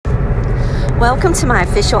Welcome to my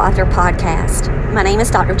official author podcast. My name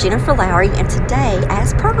is Dr. Jennifer Lowry, and today,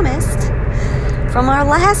 as promised, from our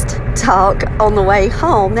last talk on the way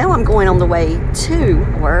home, now I'm going on the way to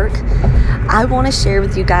work, I want to share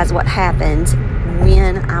with you guys what happened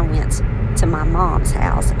when I went to my mom's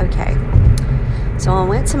house. Okay, so I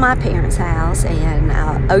went to my parents' house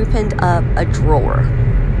and opened up a drawer.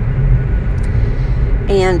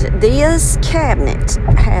 And this cabinet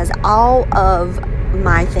has all of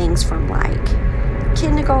my things from like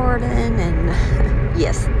kindergarten and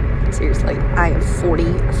yes, seriously, I am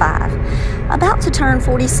 45. About to turn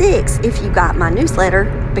 46 if you got my newsletter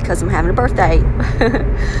because I'm having a birthday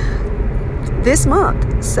this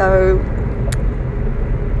month. So,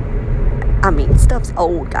 I mean, stuff's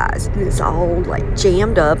old, guys. And it's all like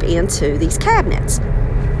jammed up into these cabinets.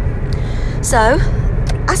 So,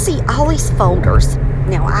 I see all these folders.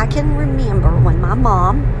 Now, I can remember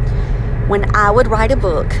when I would write a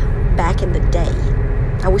book back in the day.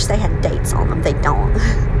 I wish they had dates on them. They don't.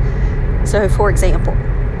 So, for example,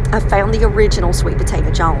 I found the original Sweet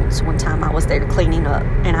Potato Jones one time I was there cleaning up,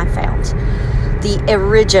 and I found the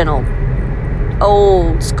original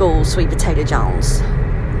old school Sweet Potato Jones.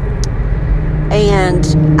 And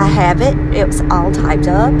I have it. It was all typed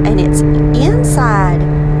up, and it's inside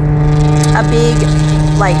a big,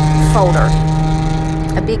 folder.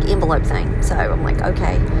 A big envelope thing. So I'm like,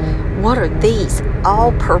 okay, what are these?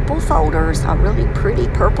 All purple folders, a really pretty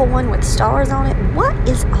purple one with stars on it. What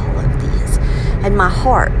is all of this? And my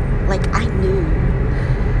heart, I knew.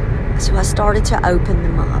 So I started to open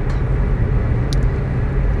them up.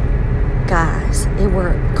 Guys, they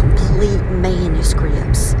were complete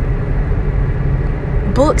manuscripts.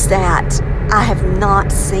 Books that I have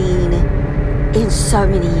not seen in so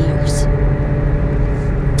many years.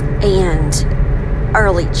 And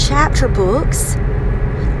early chapter books,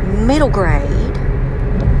 middle grade,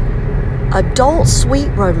 adult sweet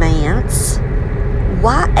romance,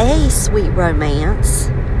 YA sweet romance,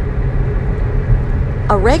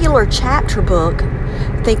 a regular chapter book.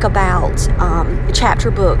 Think about chapter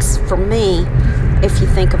books for me. If you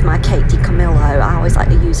think of my Kate DiCamillo, I always like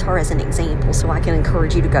to use her as an example so I can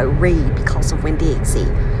encourage you to go read because of Winn-Dixie.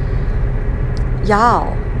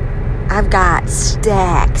 Y'all, I've got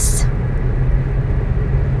stacks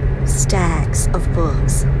of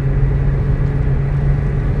books.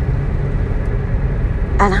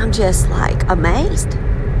 And I'm just amazed.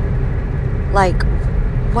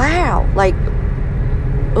 Wow.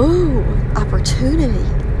 Ooh, opportunity,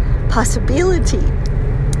 possibility.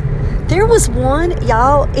 There was one,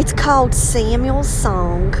 y'all, it's called Samuel's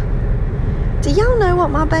Song. Do y'all know what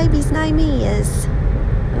my baby's name is?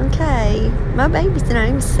 Okay, my baby's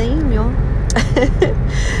name is Samuel.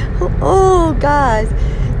 Oh, guys.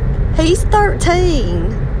 He's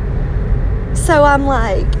 13. So I'm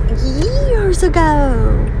years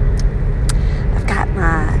ago. I've got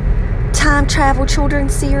my time travel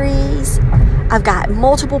children's series. I've got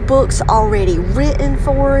multiple books already written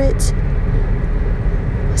for it.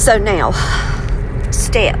 So now,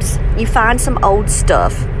 steps. You find some old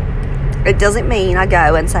stuff. It doesn't mean I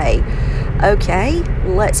go and say, okay,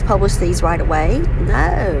 let's publish these right away.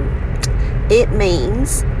 No. It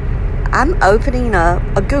means I'm opening up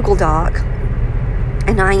a Google Doc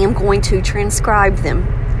and I am going to transcribe them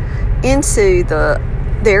into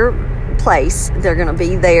their place. They're going to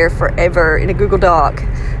be there forever in a Google Doc.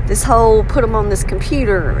 Put them on this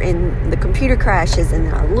computer and the computer crashes and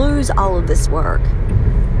then I lose all of this work.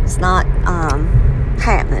 It's not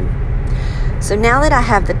happening. So now that I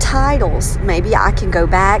have the titles, maybe I can go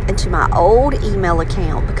back into my old email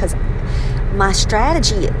account because my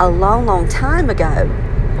strategy a long time ago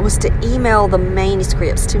was to email the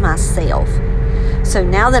manuscripts to myself. So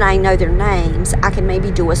now that I know their names, I can maybe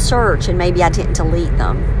do a search and maybe I didn't delete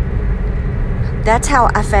them. That's how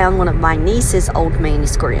I found one of my niece's old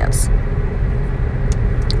manuscripts.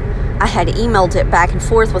 I had emailed it back and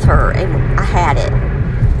forth with her and I had it.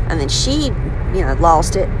 And then she,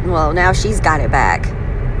 lost it. Well, now she's got it back.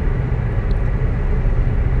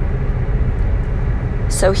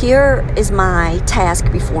 So here is my task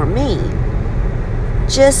before me.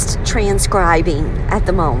 Just transcribing at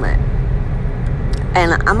the moment.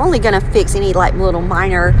 And I'm only going to fix any little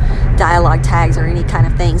minor dialogue tags or any kind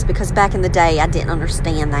of things because back in the day I didn't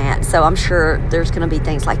understand that. So I'm sure there's going to be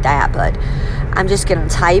things like that. But I'm just going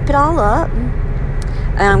to type it all up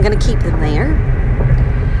and I'm going to keep them there.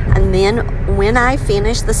 And then when I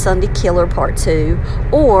finish the Sunday Killer Part 2,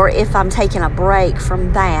 or if I'm taking a break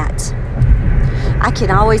from that, I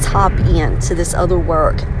can always hop into this other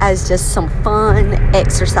work as just some fun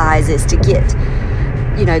exercises to get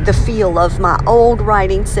the feel of my old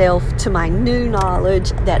writing self to my new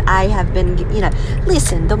knowledge that I have been,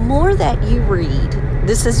 listen, the more that you read,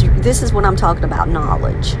 this is what I'm talking about,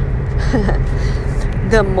 knowledge.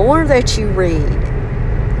 The more that you read,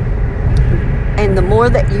 and the more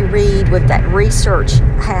that you read with that research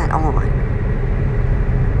hat on,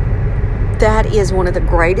 that is one of the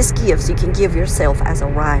greatest gifts you can give yourself as a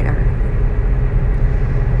writer.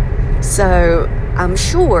 So I'm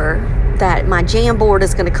sure that my Jamboard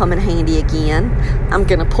is going to come in handy again. I'm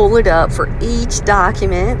going to pull it up for each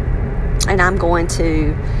document, and I'm going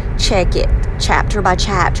to check it chapter by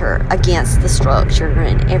chapter against the structure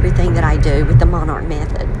and everything that I do with the Monarch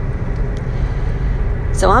Method.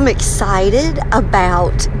 So I'm excited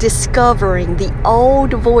about discovering the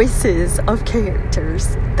old voices of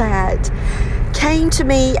characters that came to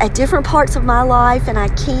me at different parts of my life, and I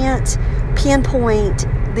can't pinpoint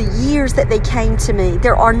the years that they came to me.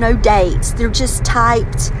 There are no dates. They're just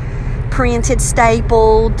typed, printed,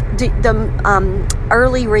 stapled. The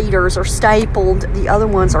early readers are stapled. The other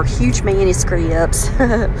ones are huge manuscripts.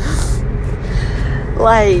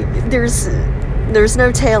 Like, there's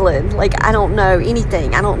no telling. Like, I don't know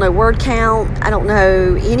anything. I don't know word count. I don't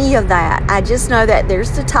know any of that. I just know that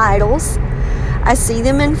there's the titles. I see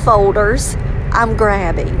them in folders. I'm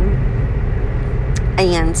grabbing.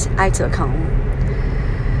 And I took home.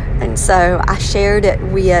 And so I shared it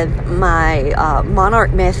with my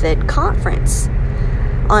Monarch Method conference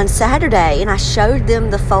on Saturday, and I showed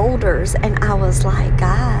them the folders, and I was like,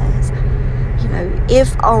 guys,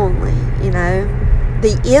 if only,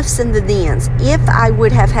 the ifs and the thens. If I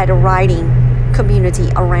would have had a writing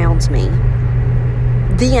community around me,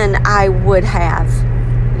 then I would have,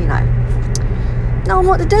 known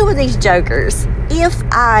what to do with these jokers. If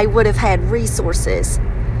I would have had resources,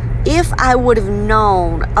 if I would have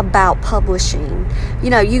known about publishing,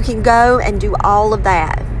 you can go and do all of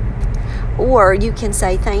that. Or you can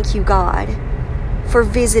say, thank you, God, for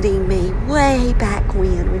visiting me way back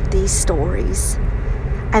when with these stories.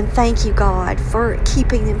 And thank you, God, for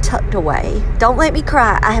keeping them tucked away. Don't let me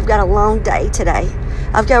cry. I have got a long day today.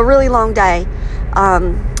 I've got a really long day.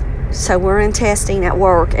 So we're in testing at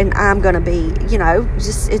work, and I'm going to be,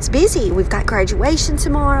 it's busy. We've got graduation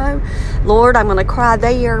tomorrow. Lord, I'm going to cry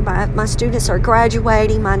there. My students are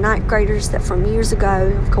graduating, my ninth graders that from years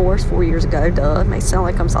ago, of course, 4 years ago, duh. It may sound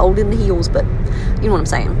like I'm old in the heels, but you know what I'm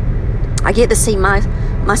saying. I get to see my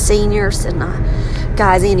seniors and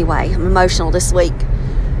guys anyway. I'm emotional this week.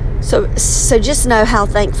 So just know how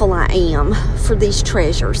thankful I am for these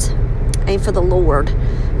treasures and for the Lord,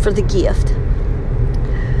 for the gift.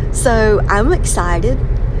 So I'm excited,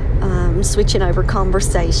 switching over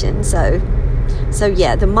conversation. So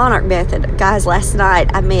yeah, the Monarch Method. Guys, last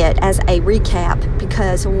night I met as a recap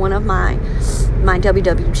because one of my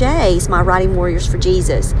WWJs, my Writing Warriors for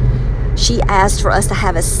Jesus, she asked for us to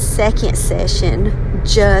have a second session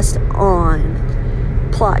just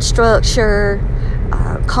on plot structure,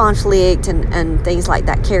 conflict, and things like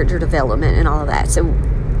that, character development and all of that.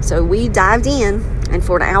 So we dived in, and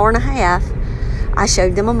for an hour and a half, I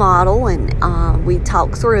showed them a model, and we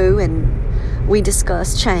talked through, and we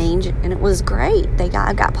discussed change, and it was great. I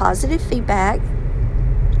got positive feedback.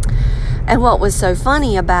 And what was so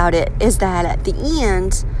funny about it is that at the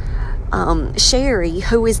end, Sherry,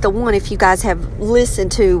 who is the one, if you guys have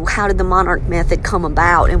listened to how did the Monarch Method come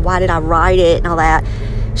about and why did I write it and all that,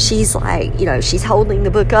 she's like, she's holding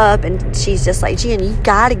the book up, and she's just like, Jen, you've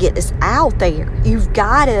got to get this out there. You've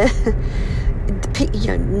got to...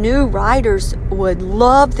 new writers would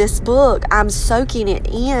love this book. I'm soaking it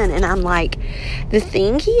in, and I'm like, the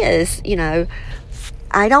thing is,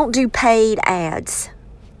 I don't do paid ads.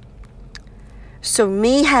 So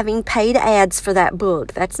me having paid ads for that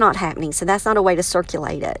book, that's not happening. So that's not a way to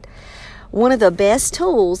circulate it. One of the best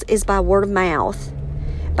tools is by word of mouth,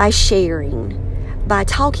 by sharing, by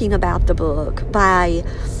talking about the book, by,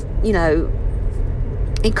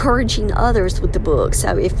 encouraging others with the book.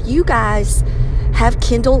 So if you guys have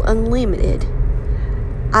Kindle Unlimited,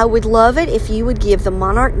 I would love it if you would give the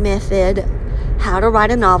Monarch Method, how to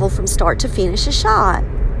write a novel from start to finish, a shot.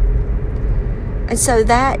 And so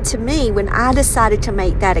that, to me, when I decided to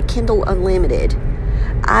make that a Kindle Unlimited,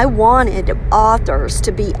 I wanted authors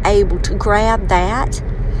to be able to grab that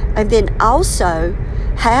and then also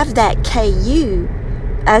have that KU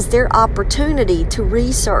as their opportunity to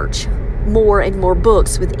research more and more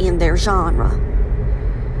books within their genre.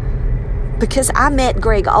 Because I met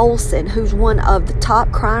Greg Olson, who's one of the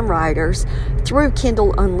top crime writers, through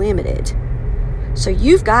Kindle Unlimited. So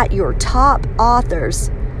you've got your top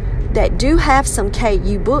authors that do have some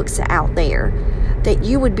KU books out there, that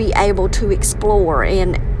you would be able to explore.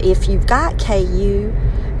 And if you've got KU,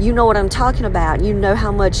 you know what I'm talking about. You know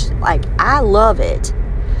how much, like, I love it.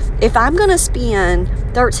 If I'm going to spend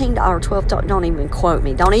 $13 or $12, don't even quote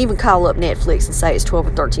me. Don't even call up Netflix and say it's $12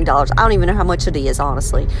 or $13. I don't even know how much it is,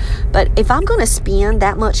 honestly. But if I'm going to spend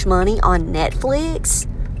that much money on Netflix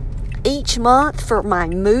each month for my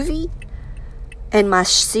movie and my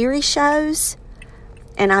series shows,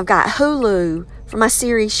 and I've got Hulu for my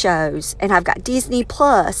series shows, and I've got Disney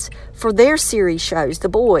Plus for their series shows, The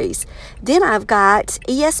Boys. Then I've got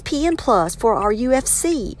ESPN Plus for our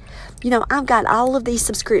UFC. You know, I've got all of these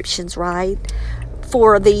subscriptions, right,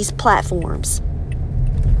 for these platforms.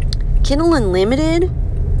 Kindle Unlimited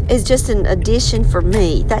is just an addition for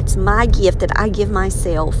me. That's my gift that I give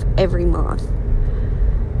myself every month.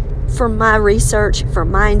 For my research, for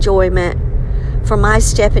my enjoyment, for my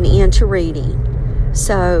stepping into reading.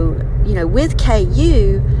 So, you know, with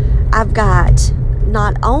KU, I've got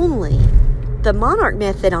not only the Monarch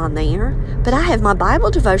Method on there, but I have my Bible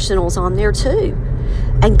devotionals on there too.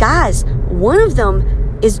 And guys, one of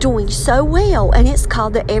them is doing so well, and it's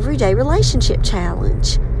called the Everyday Relationship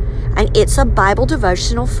Challenge. And it's a Bible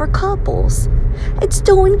devotional for couples. It's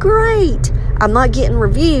doing great. I'm not getting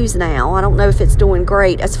reviews now. I don't know if it's doing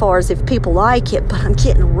great as far as if people like it, but I'm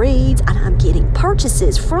getting reads and I'm getting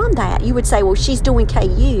purchases from that. You would say, well, she's doing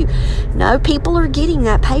KU. No, people are getting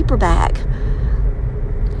that paperback.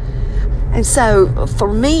 And so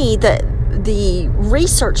for me, the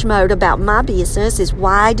research mode about my business is,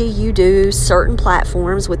 why do you do certain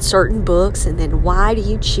platforms with certain books, and then why do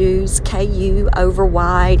you choose KU over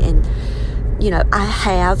Wide? And you know, I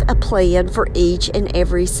have a plan for each and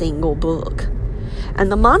every single book.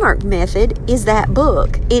 And the Monarch Method is that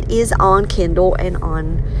book. It is on Kindle and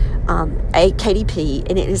on KDP,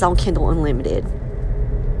 and it is on Kindle Unlimited.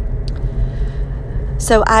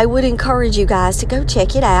 So I would encourage you guys to go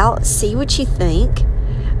check it out, see what you think.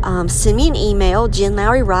 Send me an email,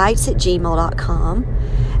 jenlowrywrites@gmail.com,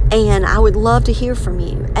 and I would love to hear from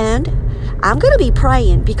you. And I'm going to be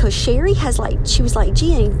praying, because Sherry she was like,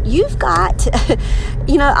 Jen, you've got,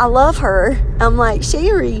 you know, I love her. I'm like,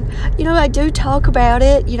 Sherry, you know, I do talk about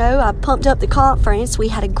it. You know, I pumped up the conference. We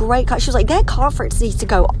had a great she was like, that conference needs to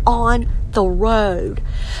go on the road.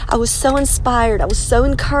 I was so inspired. I was so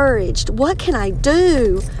encouraged. What can I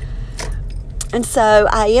do? And so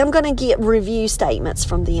I am going to get review statements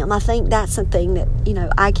from them. I think that's something that, you know,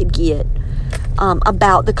 I could get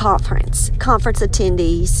about the conference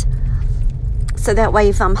attendees. So that way,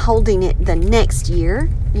 if I'm holding it the next year,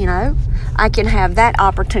 you know, I can have that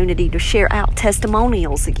opportunity to share out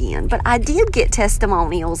testimonials again. But I did get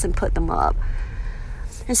testimonials and put them up.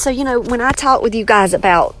 And so, you know, when I talk with you guys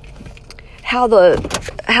about how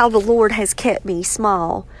the Lord has kept me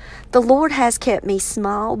small, the Lord has kept me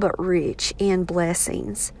small but rich in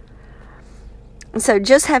blessings. And so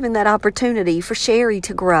just having that opportunity for Sherry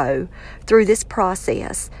to grow through this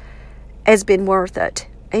process has been worth it.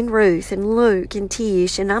 And Ruth and Luke and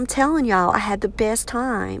Tish, and I'm telling y'all, I had the best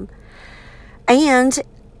time. And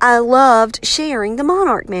I loved sharing the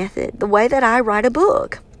Monarch Method, the way that I write a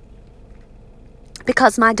book,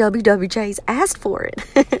 because my WWJs asked for it.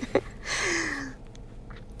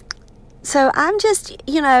 So I'm just,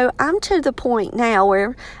 you know, I'm to the point now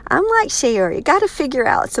where I'm like, Sherry, got to figure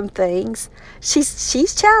out some things.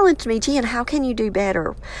 She's challenged me, Jen, how can you do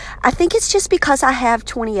better? I think it's just because I have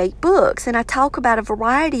 28 books, and I talk about a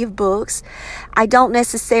variety of books. I don't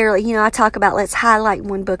necessarily, you know, I talk about, let's highlight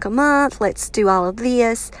one book a month, let's do all of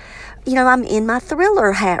this. You know, I'm in my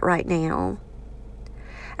thriller hat right now.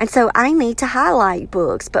 And so I need to highlight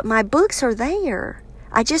books, but my books are there.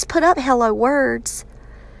 I just put up Hello Words.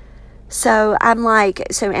 So I'm like,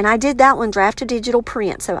 and I did that one, draft to digital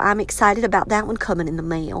print. So I'm excited about that one coming in the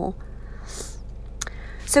mail.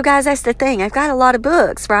 So guys, that's the thing. I've got a lot of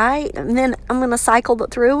books, right? And then I'm going to cycle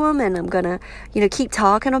through them, and I'm going to, you know, keep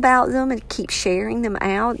talking about them and keep sharing them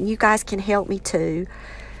out. You guys can help me too.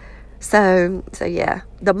 So yeah,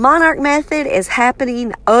 the Monarch Method is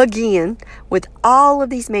happening again with all of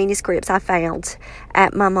these manuscripts I found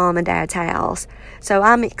at my mom and dad's house. So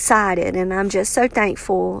I'm excited, and I'm just so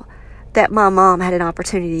thankful that my mom had an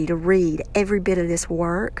opportunity to read every bit of this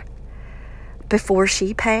work before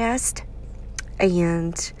she passed,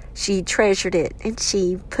 and she treasured it, and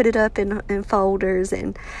she put it up in folders,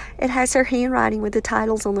 and it has her handwriting with the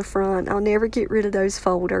titles on the front. I'll never get rid of those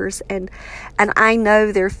folders, and I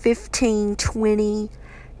know they're 15, 20,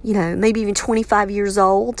 you know, maybe even 25 years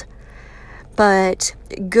old, but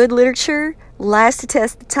good literature lasts the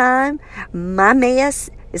test of time. My mess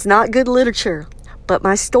is not good literature. But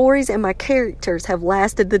my stories and my characters have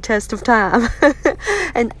lasted the test of time.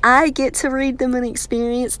 And I get to read them and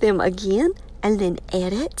experience them again, and then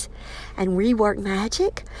edit and rework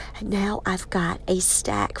magic. And now I've got a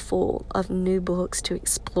stack full of new books to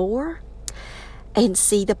explore and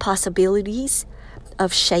see the possibilities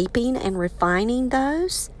of shaping and refining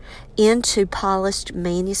those into polished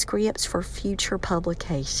manuscripts for future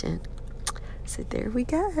publication. So there we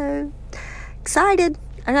go. Excited.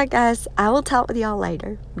 All right, guys, I will talk with y'all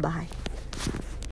later. Bye.